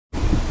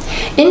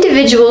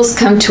individuals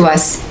come to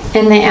us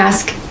and they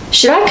ask,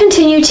 should I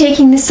continue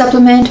taking this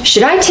supplement?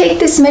 Should I take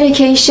this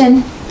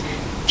medication?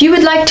 If you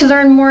would like to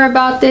learn more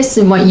about this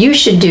and what you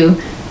should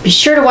do, be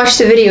sure to watch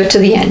the video to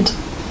the end.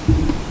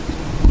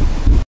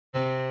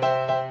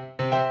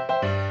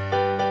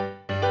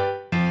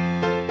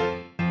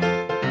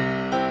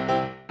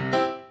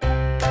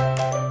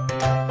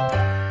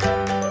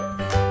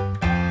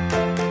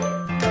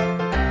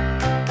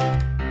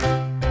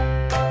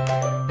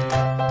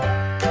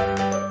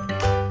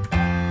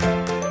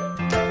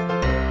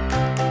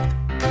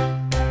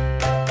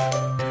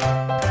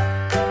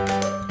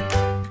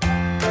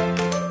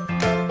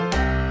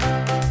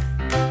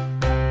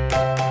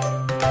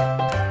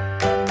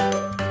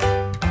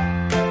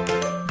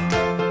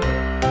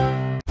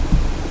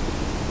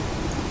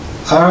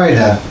 All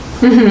right,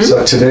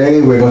 so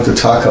today we're going to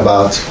talk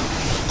about,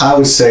 I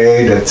would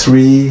say, the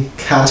 3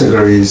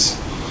 categories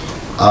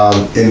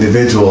of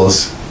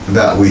individuals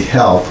that we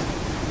help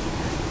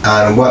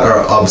and what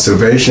our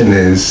observation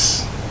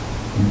is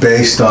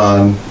based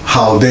on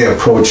how they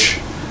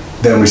approach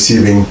them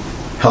receiving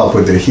help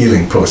with their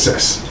healing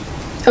process.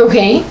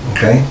 Okay.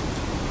 Okay?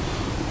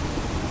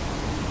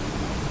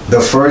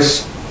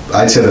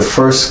 I'd say the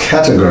first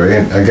category,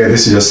 and again,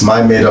 this is just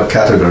my made-up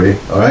category,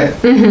 all right?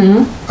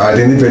 Are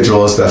the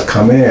individuals that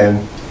come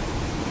in,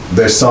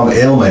 there's some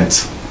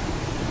ailment,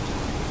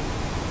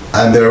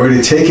 and they're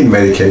already taking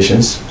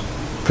medications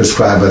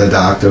prescribed by the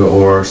doctor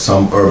or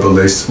some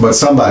herbalist, but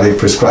somebody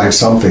prescribed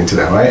something to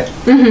them, right?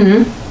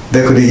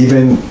 They could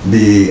even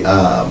be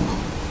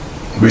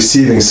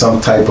receiving some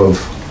type of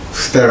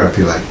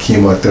therapy, like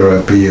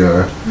chemotherapy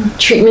or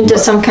treatment of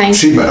some kind.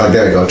 Treatment, oh,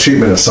 there you go,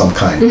 treatment of some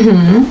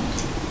kind.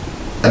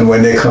 And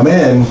when they come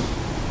in,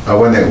 or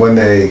when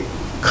they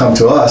come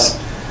to us,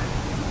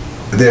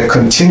 they're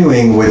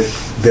continuing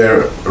with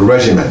their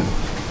regimen.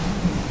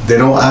 They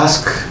don't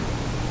ask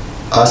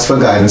us for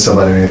guidance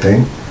about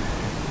anything.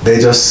 They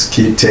just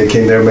keep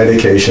taking their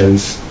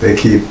medications. They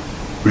keep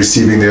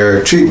receiving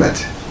their treatment.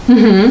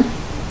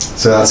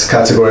 So that's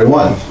category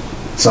 1.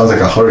 Sounds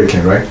like a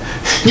hurricane, right?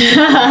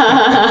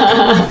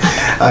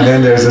 And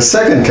then there's a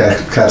second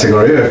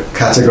category, or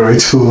category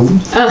 2,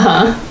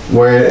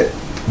 where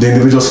the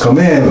individuals come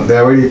in,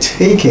 they're already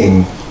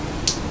taking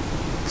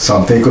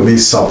something. It could be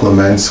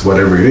supplements,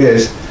 whatever it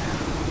is,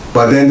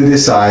 but then they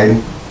decide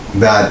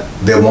that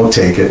they won't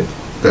take it,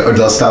 or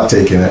they'll stop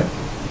taking it,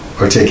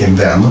 or taking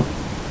them.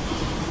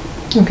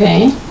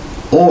 Okay.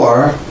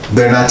 Or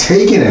they're not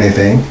taking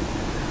anything,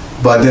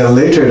 but then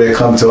later they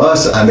come to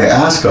us and they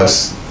ask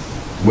us,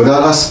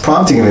 without us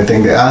prompting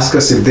anything, they ask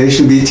us if they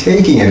should be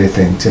taking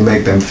anything to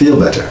make them feel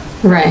better.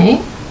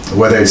 Right.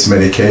 Whether it's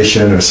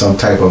medication or some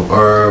type of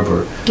herb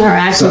or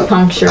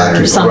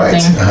acupuncture or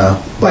something.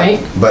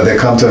 Right. But they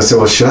come to us and say,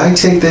 well, should I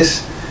take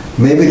this?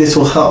 Maybe this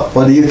will help.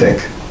 What do you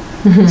think?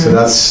 So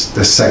that's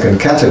the second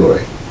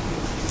category.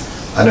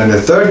 And then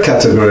the third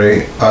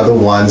category are the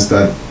ones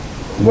that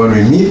when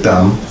we meet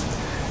them,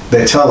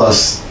 they tell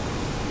us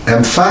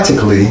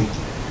emphatically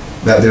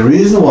that the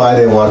reason why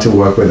they want to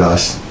work with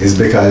us is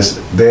because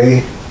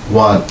they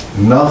want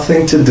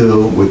nothing to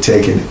do with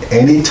taking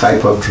any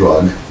type of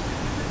drug,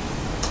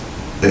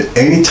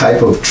 any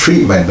type of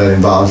treatment that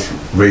involves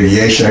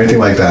radiation or anything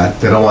like that.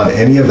 They don't want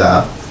any of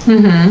that.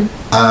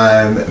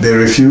 And they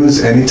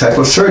refuse any type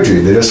of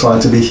surgery. They just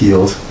want to be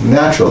healed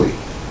naturally.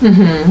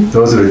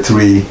 Those are the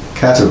 3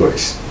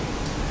 categories.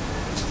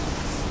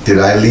 Did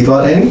I leave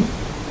out any?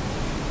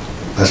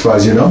 As far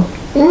as you know?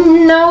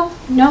 No.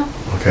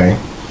 Okay.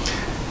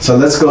 So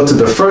let's go to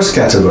the first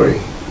category.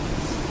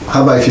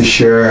 How about if you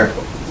share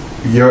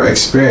your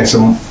experience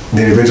and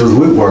the individuals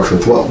we worked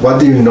with? What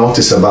do you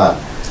notice about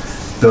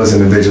those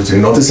individuals? Do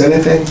you notice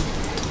anything?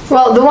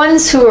 Well, the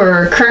ones who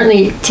are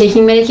currently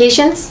taking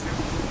medications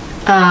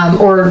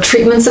or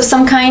treatments of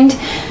some kind,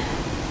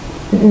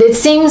 it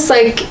seems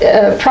like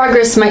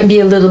progress might be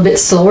a little bit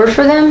slower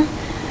for them.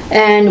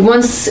 And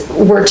once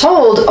we're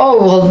told, oh,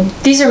 well,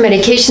 these are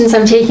medications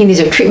I'm taking, these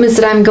are treatments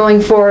that I'm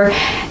going for,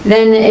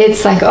 then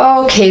it's like,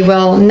 oh, okay,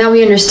 well, now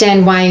we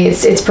understand why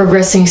it's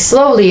progressing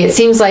slowly. It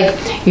seems like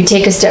you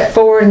take a step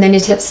forward and then you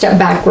take a step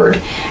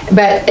backward.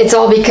 But it's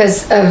all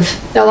because of,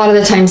 a lot of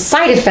the time,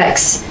 side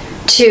effects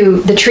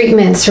to the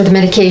treatments or the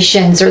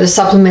medications or the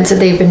supplements that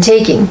they've been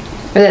taking,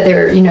 or that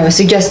they're,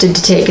 suggested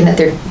to take and that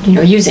they're,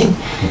 using.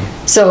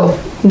 So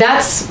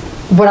that's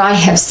what I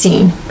have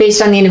seen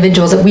based on the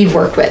individuals that we've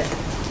worked with.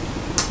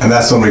 And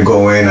that's when we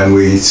go in and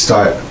we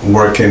start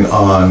working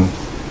on,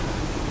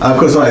 of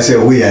course when I say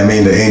we, I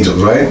mean the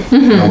angels, right?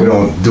 And we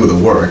don't do the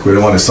work. We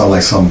don't want to sound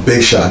like some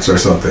big shots or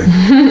something.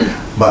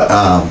 But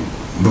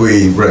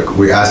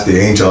we ask the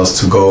angels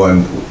to go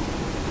and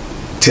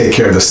take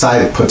care of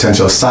the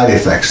potential side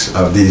effects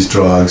of these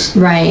drugs,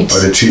 right,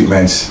 or the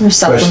treatments, or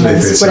especially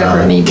if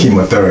it's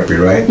chemotherapy,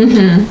 right?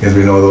 Because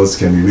we know those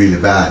can be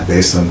really bad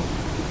based on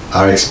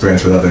our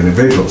experience with other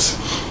individuals.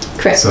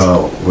 Correct.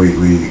 So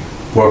we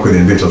work with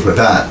individuals with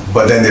that,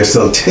 but then they're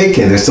still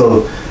taking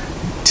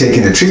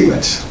the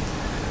treatments.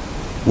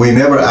 We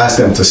never ask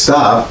them to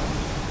stop,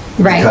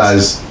 right,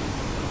 because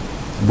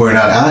we're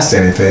not asked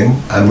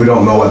anything, and we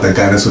don't know what the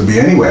guidance would be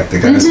anyway. The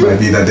guidance might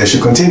be that they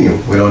should continue.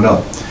 We don't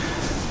know.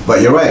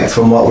 But you're right.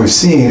 From what we've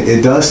seen,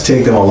 it does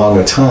take them a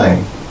longer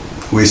time.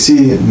 We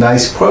see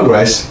nice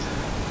progress,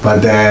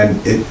 but then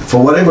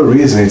for whatever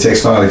reason, it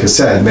takes longer. Like you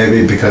said,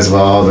 maybe because of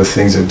all the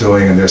things they're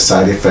doing and their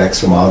side effects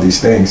from all these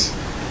things.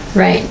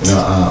 Right. You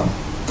know,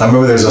 I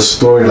remember there's a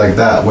story like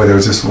that where there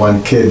was this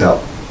one kid that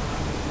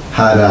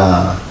had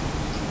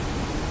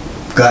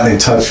gotten in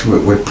touch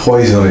with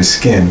poison on his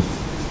skin.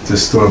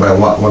 This story by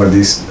one of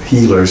these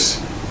healers,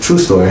 true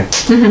story.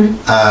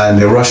 And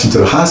they rushed him to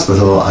the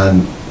hospital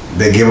and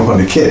they gave up on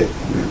the kid,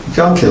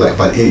 young kid, like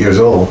about 8 years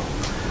old.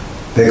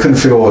 They couldn't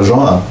figure what was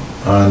wrong,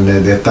 and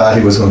they thought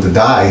he was going to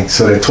die.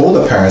 So they told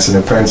the parents,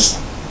 and the parents,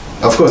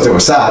 of course, they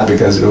were sad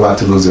because they were about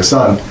to lose their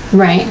son.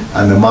 Right.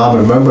 And the mom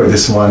remembered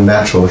this one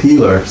natural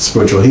healer,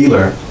 spiritual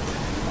healer,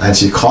 and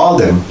she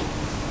called him.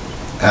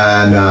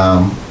 And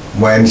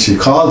when she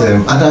called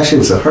him, and actually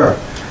it was her,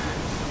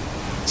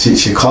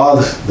 she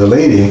called the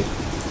lady,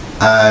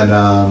 and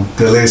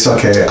the lady said,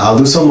 okay, I'll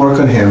do some work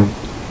on him,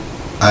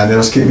 and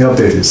just keep me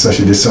updated. So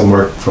she did some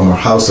work from her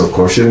house, of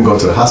course. She didn't go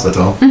to the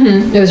hospital.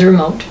 It was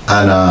remote.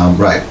 And,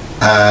 right.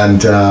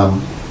 And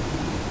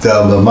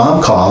the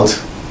mom called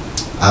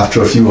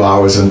after a few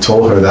hours and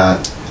told her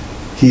that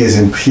he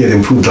had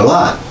improved a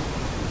lot.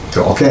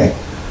 So, okay,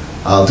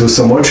 I'll do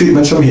some more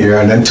treatments from here,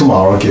 and then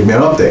tomorrow give me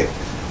an update.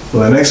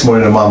 Well, the next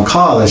morning the mom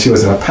called, and she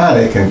was in a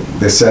panic, and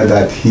they said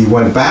that he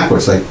went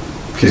backwards, like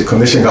his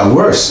condition got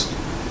worse.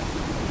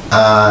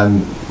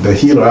 And the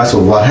healer asked,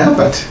 well, what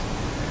happened?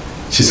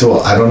 She said,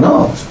 well, I don't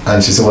know.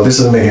 And she said, well, this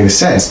doesn't make any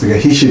sense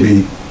because he should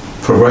be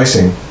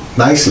progressing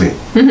nicely.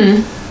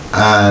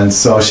 And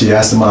so she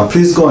asked the mom,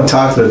 please go and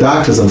talk to the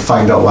doctors and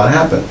find out what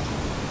happened.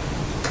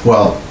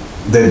 Well,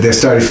 they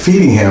started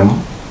feeding him,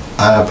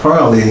 and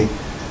apparently,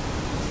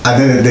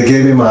 and then they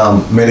gave him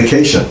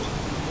medication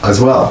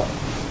as well.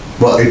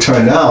 Well, it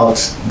turned out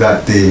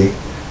that the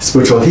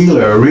spiritual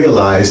healer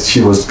realized,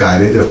 she was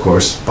guided, of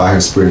course, by her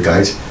spirit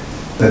guides,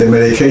 that the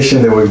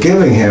medication they were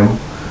giving him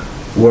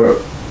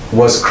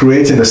was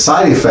creating a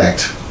side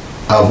effect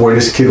of where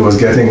this kid was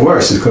getting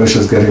worse, his condition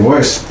was getting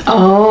worse.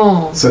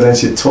 Oh. So then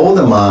she told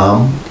the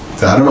mom,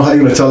 I don't know how you're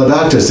going to tell the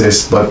doctors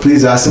this, but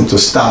please ask them to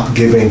stop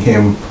giving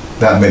him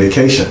that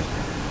medication.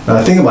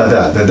 Now think about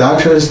that. The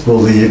doctors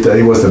believed that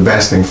it was the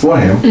best thing for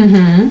him,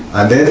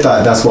 and they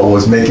thought that's what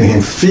was making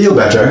him feel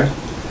better.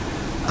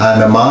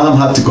 And the mom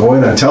had to go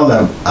in and tell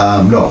them,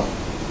 no,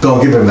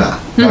 don't give him that.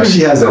 Now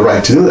she has the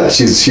right to do that.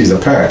 She's a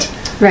parent.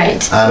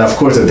 Right. And of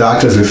course the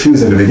doctors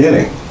refused in the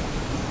beginning.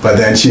 But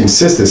then she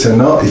insisted, said,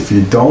 no, if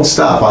you don't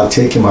stop, I'll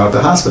take him out of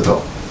the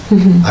hospital.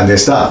 And they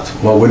stopped.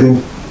 Well, within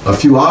a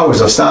few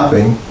hours of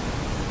stopping,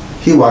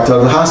 he walked out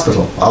of the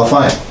hospital, all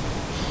fine.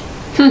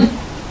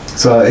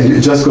 So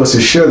it just goes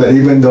to show that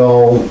even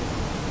though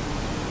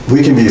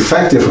we can be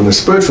effective from the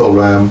spiritual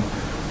realm,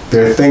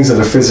 there are things in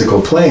the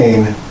physical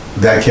plane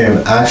that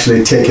can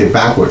actually take it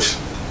backwards,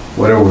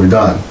 whatever we've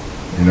done,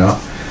 you know?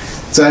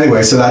 So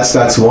anyway, so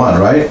that's one,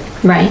 right?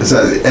 Right.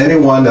 So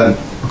anyone that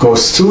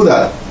goes through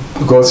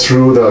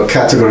the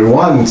category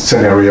 1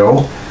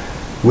 scenario,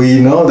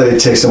 we know that it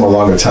takes them a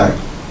longer time.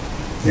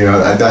 You know,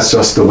 that's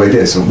just the way it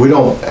is. We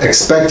don't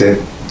expect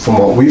it. From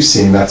what we've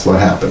seen, that's what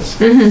happens.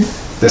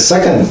 The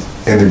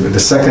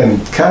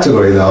second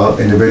category, though,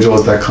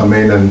 individuals that come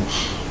in and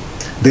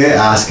they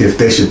ask if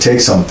they should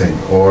take something,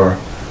 or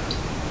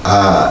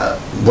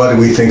what do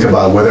we think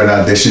about whether or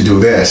not they should do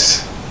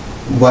this?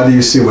 What do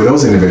you see with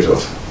those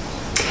individuals?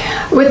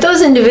 With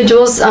those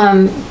individuals,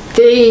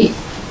 they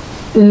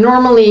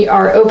normally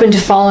are open to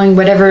following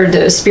whatever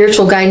the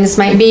spiritual guidance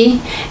might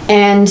be,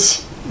 and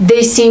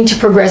they seem to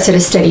progress at a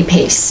steady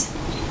pace.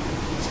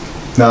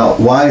 Now,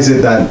 why is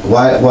it that,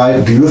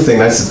 why do you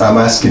think,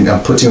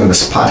 I'm putting you on the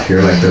spot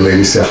here, like the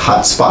lady said,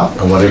 hot spot,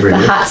 or whatever it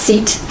is. The hot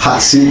seat.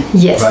 Hot seat?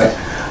 Yes. Right?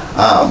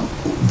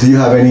 Do you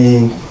have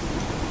any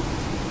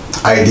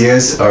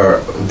ideas,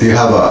 or do you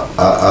have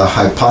a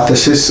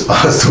hypothesis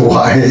as to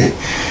why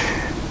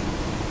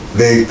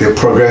they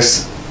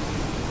progress?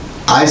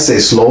 I say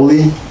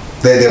slowly.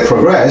 They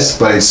progress,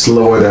 but it's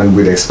slower than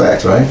we'd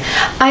expect, right?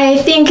 I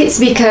think it's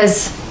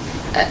because,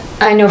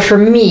 I know for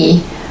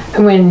me,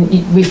 when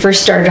we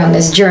first started on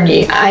this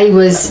journey, I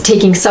was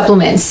taking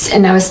supplements,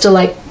 and I was still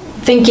like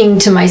thinking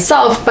to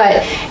myself,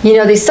 but you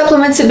know, these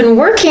supplements have been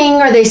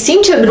working, or they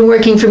seem to have been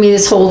working for me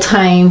this whole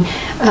time,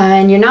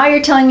 and now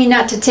you're telling me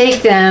not to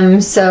take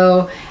them.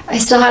 So I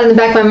still had in the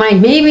back of my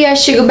mind, maybe I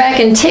should go back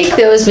and take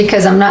those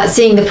because I'm not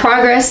seeing the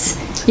progress,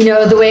 you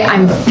know, the way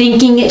I'm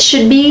thinking it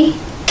should be.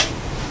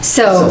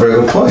 So that's a very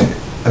good point.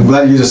 I'm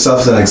glad you used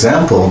yourself as an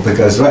example,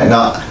 because right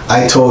now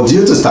I told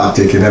you to stop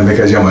taking them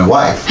because you're my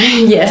wife.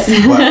 Yes.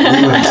 But we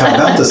wouldn't tell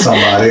that to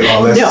somebody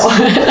unless. No.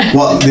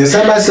 Well, but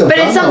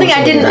it's something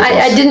I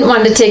didn't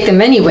want to take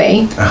them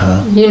anyway.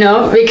 You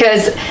know,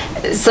 because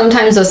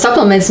sometimes those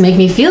supplements make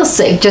me feel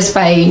sick just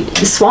by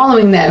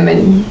swallowing them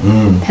and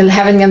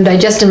having them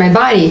digest in my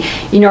body.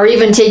 You know, or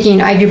even taking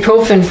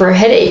ibuprofen for a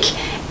headache.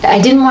 I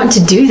didn't want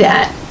to do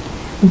that.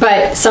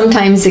 But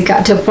sometimes it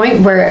got to a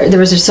point where there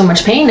was just so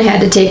much pain, I had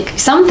to take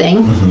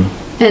something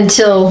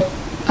until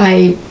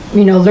I,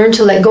 learned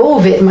to let go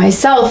of it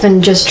myself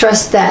and just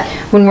trust that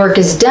when work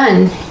is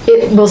done,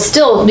 it will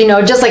still,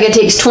 just like it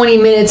takes 20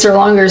 minutes or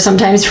longer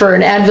sometimes for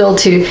an Advil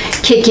to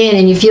kick in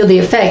and you feel the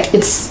effect.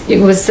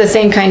 It was the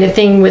same kind of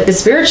thing with the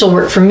spiritual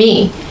work for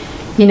me.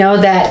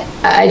 That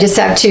I just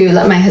have to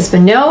let my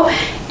husband know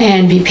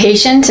and be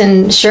patient,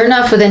 and sure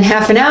enough, within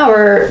half an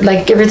hour,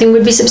 like everything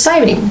would be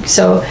subsiding.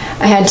 So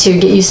I had to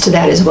get used to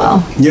that as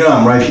well.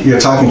 I'm right. You're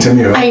talking to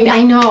me, right?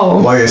 I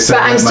know. While you're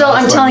saying but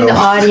I'm telling the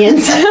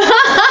audience.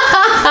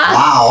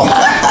 Wow.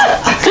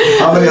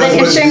 How many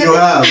husbands do you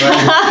have?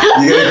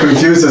 Right? You get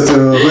confused as to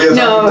who you're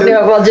talking to?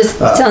 No, well, just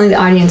telling the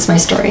audience my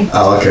story.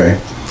 Oh, okay.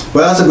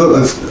 Well,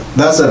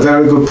 that's a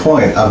very good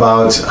point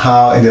about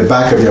how in the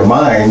back of your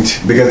mind,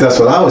 because that's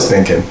what I was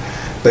thinking,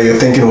 that you're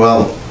thinking,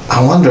 well,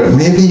 I wonder,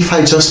 maybe if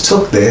I just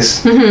took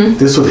this,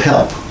 this would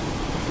help.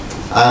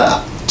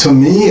 To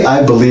me,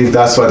 I believe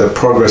that's why the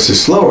progress is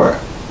slower.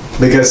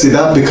 Because, see,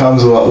 that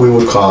becomes what we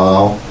would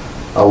call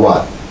a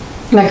what?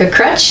 Like a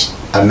crutch?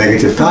 A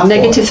negative thought form.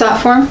 Negative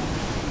thought form?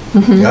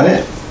 Got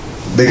it?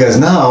 Because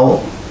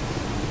now,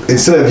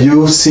 instead of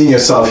you seeing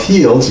yourself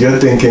healed, you're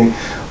thinking,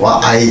 well,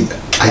 I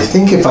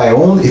think if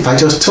I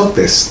just took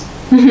this,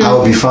 I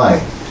would be fine.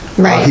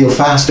 Right. I'll heal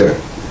faster.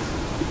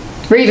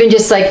 Or even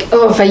just like,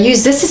 if I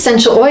use this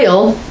essential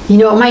oil,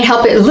 it might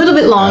help it a little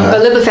bit a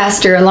little bit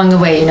faster along the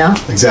way,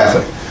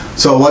 Exactly.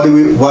 So what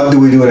do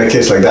we do in a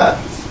case like that?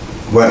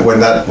 When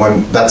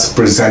that's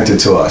presented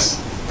to us,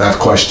 that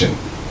question.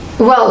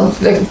 Well,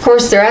 of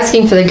course, they're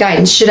asking for the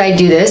guidance. Should I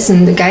do this?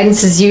 And the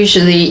guidance is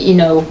usually,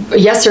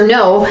 yes or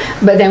no.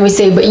 But then we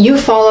say, but you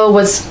follow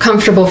what's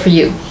comfortable for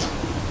you.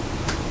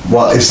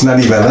 Well, it's not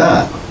even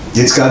that.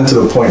 It's gotten to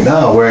the point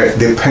now where,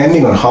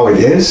 depending on how it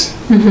is,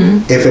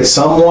 if it's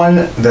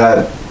someone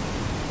that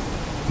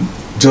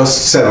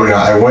just said,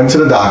 I went to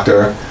the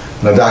doctor,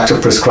 and the doctor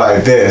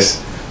prescribed this,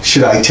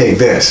 should I take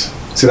this?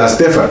 So that's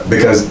different,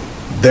 because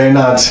they're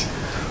not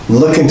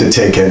looking to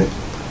take it.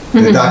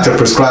 The doctor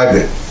prescribed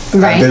it.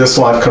 Right. And they just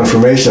want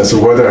confirmation as to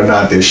whether or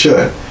not they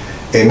should.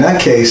 In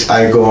that case,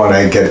 I go and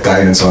I get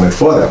guidance on it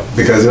for them,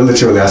 because they're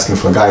literally asking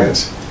for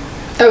guidance.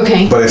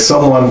 Okay. But if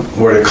someone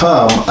were to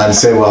come and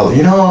say, well,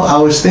 I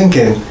was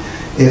thinking,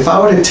 if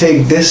I were to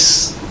take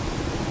this,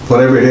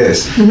 whatever it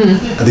is,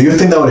 do you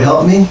think that would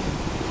help me?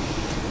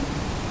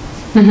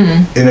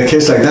 In a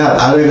case like that,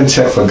 I don't even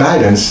check for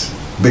guidance,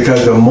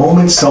 because the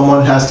moment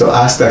someone has to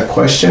ask that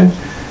question,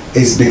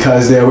 it's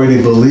because they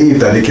already believe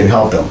that it can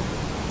help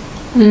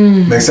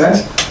them. Make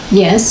sense?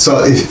 Yes.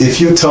 So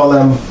if you tell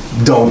them,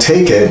 don't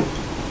take it,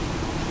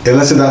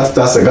 unless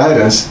that's the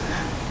guidance,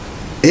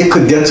 it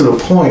could get to the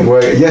point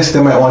where, yes, they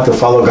might want to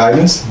follow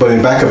guidance, but in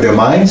the back of their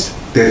minds,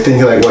 they're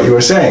thinking like what you were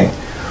saying.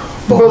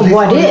 But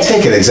what if?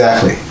 Take it,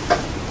 exactly.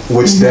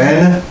 Which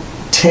then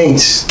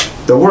taints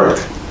the work.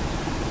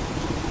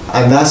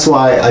 And that's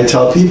why I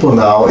tell people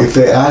now, if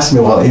they ask me,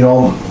 well,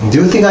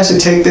 do you think I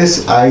should take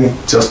this? I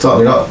just tell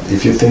them,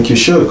 if you think you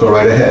should, go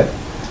right ahead.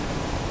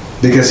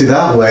 Because see,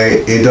 that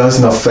way, it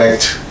doesn't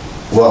affect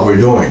what we're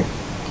doing.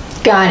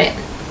 Got it.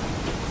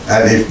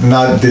 And if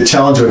not, the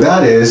challenge with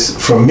that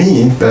is, for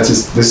me,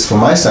 this is from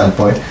my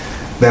standpoint,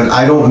 then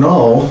I don't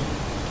know,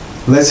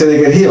 let's say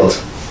they get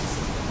healed.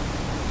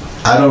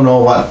 I don't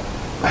know what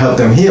helped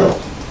them heal.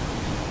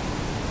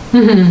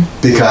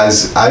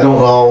 Because I don't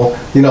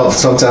know,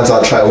 sometimes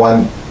I'll try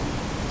one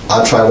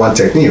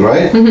technique,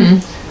 right?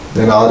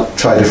 Then I'll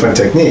try a different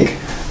technique.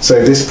 So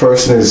if this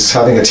person is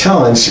having a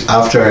challenge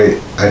after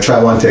I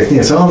try one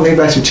technique, I say,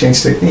 maybe I should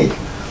change technique.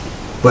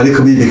 But it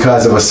could be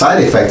because of a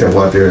side effect of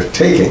what they're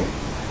taking.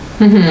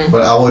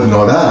 But I wouldn't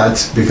know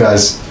that,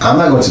 because I'm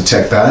not going to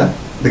check that,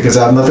 because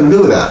I have nothing to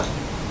do with that.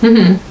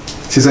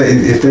 She said,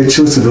 if they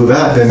choose to do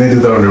that, then they do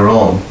that on their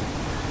own.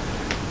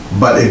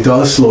 But it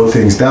does slow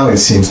things down, it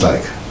seems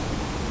like.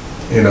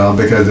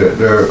 Because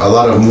there are a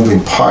lot of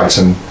moving parts,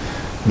 and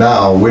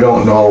now we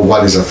don't know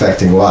what is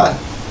affecting what.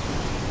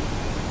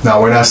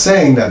 Now, we're not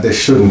saying that they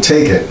shouldn't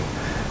take it.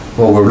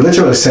 What we're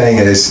literally saying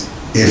is,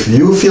 if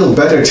you feel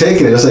better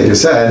taking it, just like you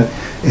said,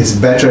 it's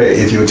better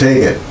if you take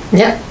it.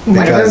 Yep,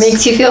 whatever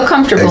makes you feel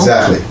comfortable.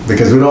 Exactly,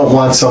 because we don't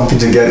want something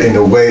to get in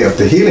the way of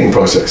the healing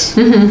process.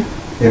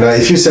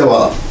 If you say,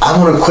 well, I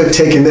want to quit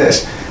taking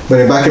this, but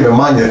in the back of your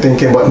mind you're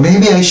thinking, but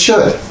maybe I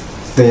should,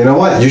 then you know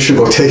what? You should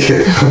go take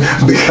it,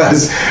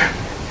 because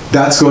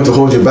that's going to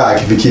hold you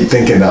back if you keep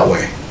thinking that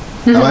way.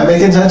 Am I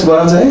making sense of what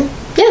I'm saying?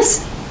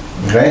 Yes.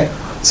 Okay.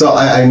 So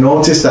I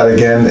noticed that,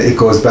 again, it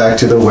goes back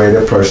to the way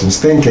the person's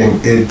thinking.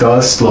 It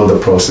does slow the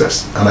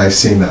process, and I've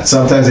seen that.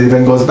 Sometimes it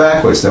even goes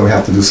backwards, then we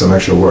have to do some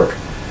extra work,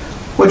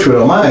 which we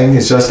don't mind.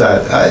 It's just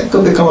that it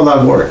could become a lot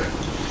of work.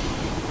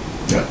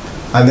 Yeah.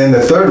 And then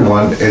the third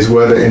one is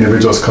where the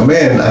individuals come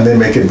in and they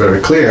make it very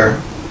clear,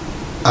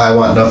 I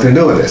want nothing to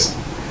do with this.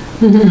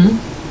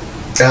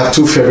 I have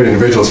two favorite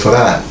individuals for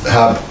that. I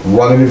have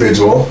one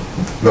individual,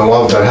 the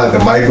one that had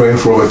the migraine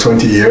for over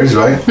 20 years,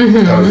 right?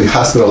 I would be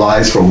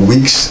hospitalized for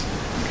weeks.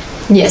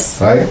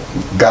 Yes. right?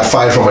 Got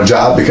fired from a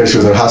job because she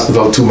was in the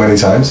hospital too many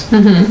times.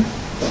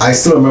 I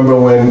still remember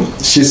when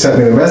she sent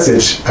me the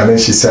message, and then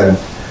she said,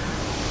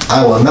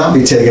 I will not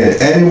be taking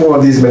any more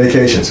of these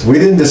medications. We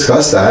didn't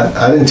discuss that.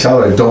 I didn't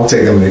tell her, don't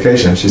take the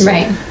medication. She said,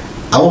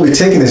 Right. I won't be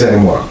taking this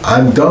anymore.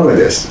 I'm done with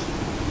this.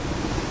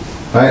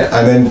 Right?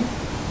 And then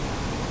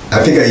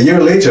I think a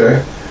year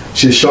later,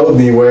 she showed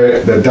me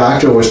where the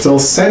doctor was still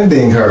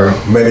sending her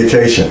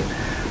medication.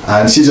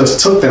 And she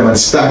just took them and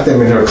stacked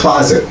them in her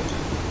closet.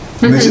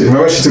 And then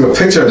remember, she took a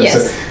picture of it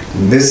and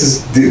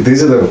Yes. said,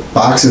 these are the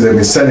boxes they've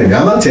been sending me.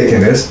 I'm not taking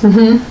this.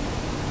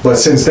 But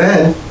since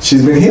then,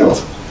 she's been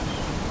healed.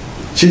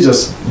 She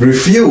just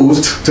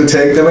refused to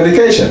take the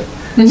medication.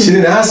 She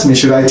didn't ask me,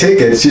 should I take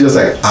it? She just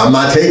like, I'm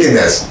not taking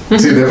this.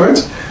 See the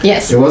difference?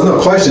 Yes. It wasn't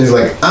a question. She's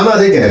like, I'm not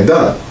taking it,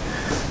 done.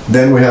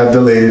 Then we had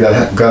the lady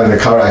that got in a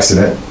car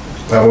accident.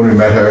 And when we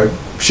met her,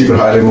 she could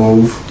hardly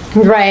move.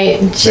 Right.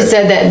 She Yeah.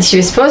 said that she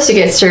was supposed to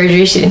get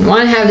surgery. She didn't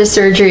want to have the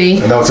surgery.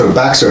 And that was her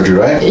back surgery,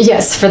 right?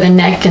 Yes, for the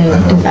neck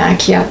and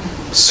back. Yeah.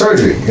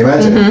 Surgery,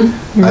 imagine. And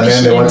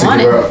then She they went to didn't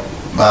give want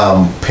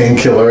her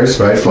painkillers,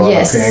 right, for all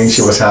Yes. the pain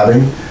she was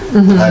having.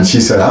 And she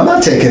said, I'm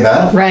not taking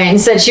that. Right. And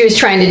said she was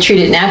trying to treat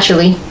it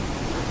naturally.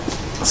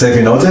 So if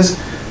you notice,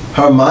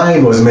 her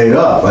mind was made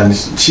up and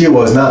she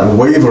was not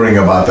wavering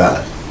about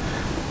that.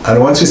 And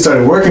once we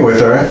started working with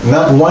her,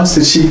 not once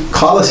did she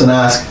call us and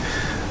ask,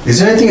 is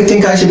there anything you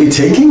think I should be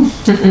taking?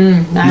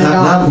 Not at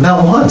all.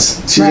 Not once.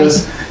 She Right.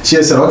 just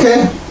said,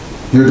 okay,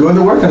 you're doing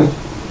the work and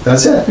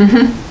that's it.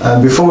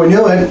 And before we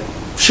knew it,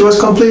 she was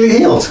completely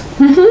healed.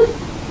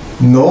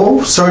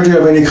 No surgery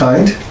of any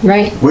kind,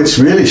 Right. which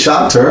really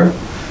shocked her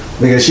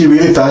because she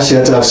really thought she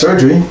had to have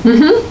surgery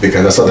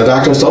because that's what the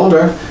doctors told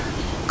her.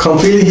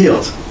 Completely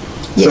healed. So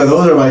Yes.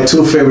 those are my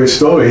two favorite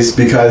stories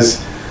because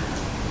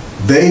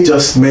they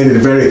just made it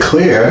very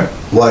clear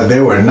what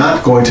they were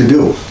not going to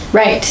do.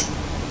 Right.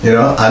 You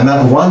know, and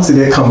not once did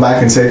they come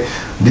back and say,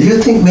 do you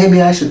think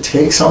maybe I should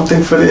take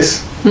something for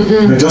this? You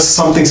know, just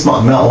something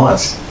small. Not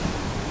once.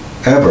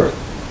 Ever.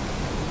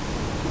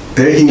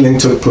 Their healing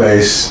took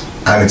place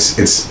and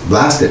it's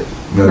lasted.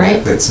 You know,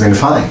 Right. It's been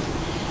fine.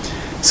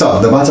 So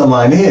the bottom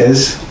line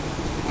is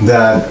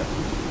that,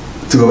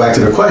 to go back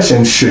to the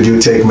question, should you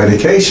take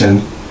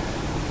medication?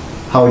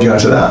 How would you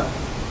answer that?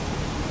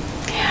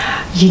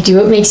 You do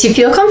what makes you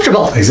feel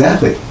comfortable.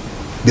 Exactly.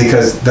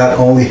 Because that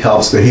only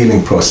helps the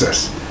healing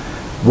process.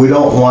 We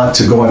don't want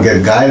to go and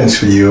get guidance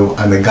for you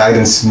and the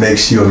guidance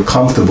makes you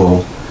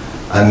uncomfortable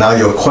and now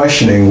you're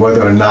questioning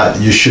whether or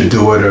not you should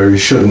do it or you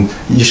shouldn't.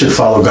 You should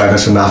follow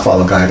guidance or not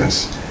follow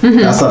guidance.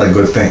 That's not a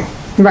good thing,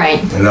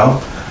 Right. you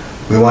know?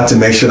 We want to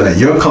make sure that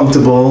you're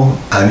comfortable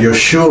and you're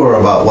sure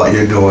about what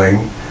you're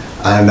doing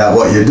and that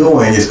what you're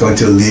doing is going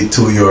to lead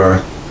to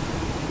your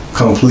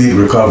complete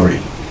recovery.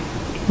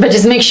 But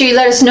just make sure you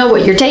let us know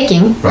what you're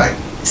taking, Right.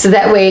 so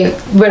that way,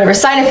 whatever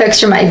side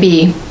effects there might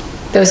be,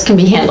 those can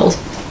be handled.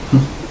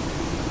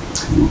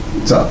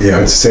 So, you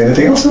want to say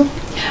anything else?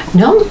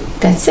 No,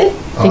 that's it.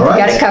 I think we got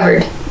right. it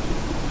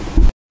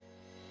covered.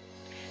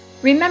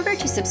 Remember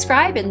to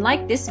subscribe and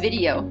like this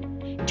video.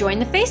 Join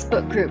the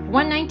Facebook group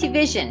 190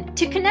 Vision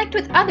to connect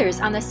with others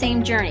on the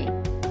same journey.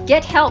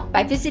 Get help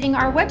by visiting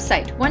our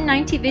website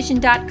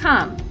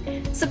 190vision.com.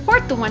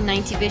 Support the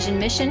 190 Vision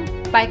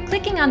mission by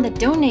clicking on the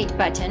donate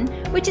button,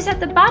 which is at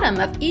the bottom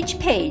of each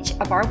page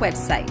of our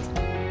website.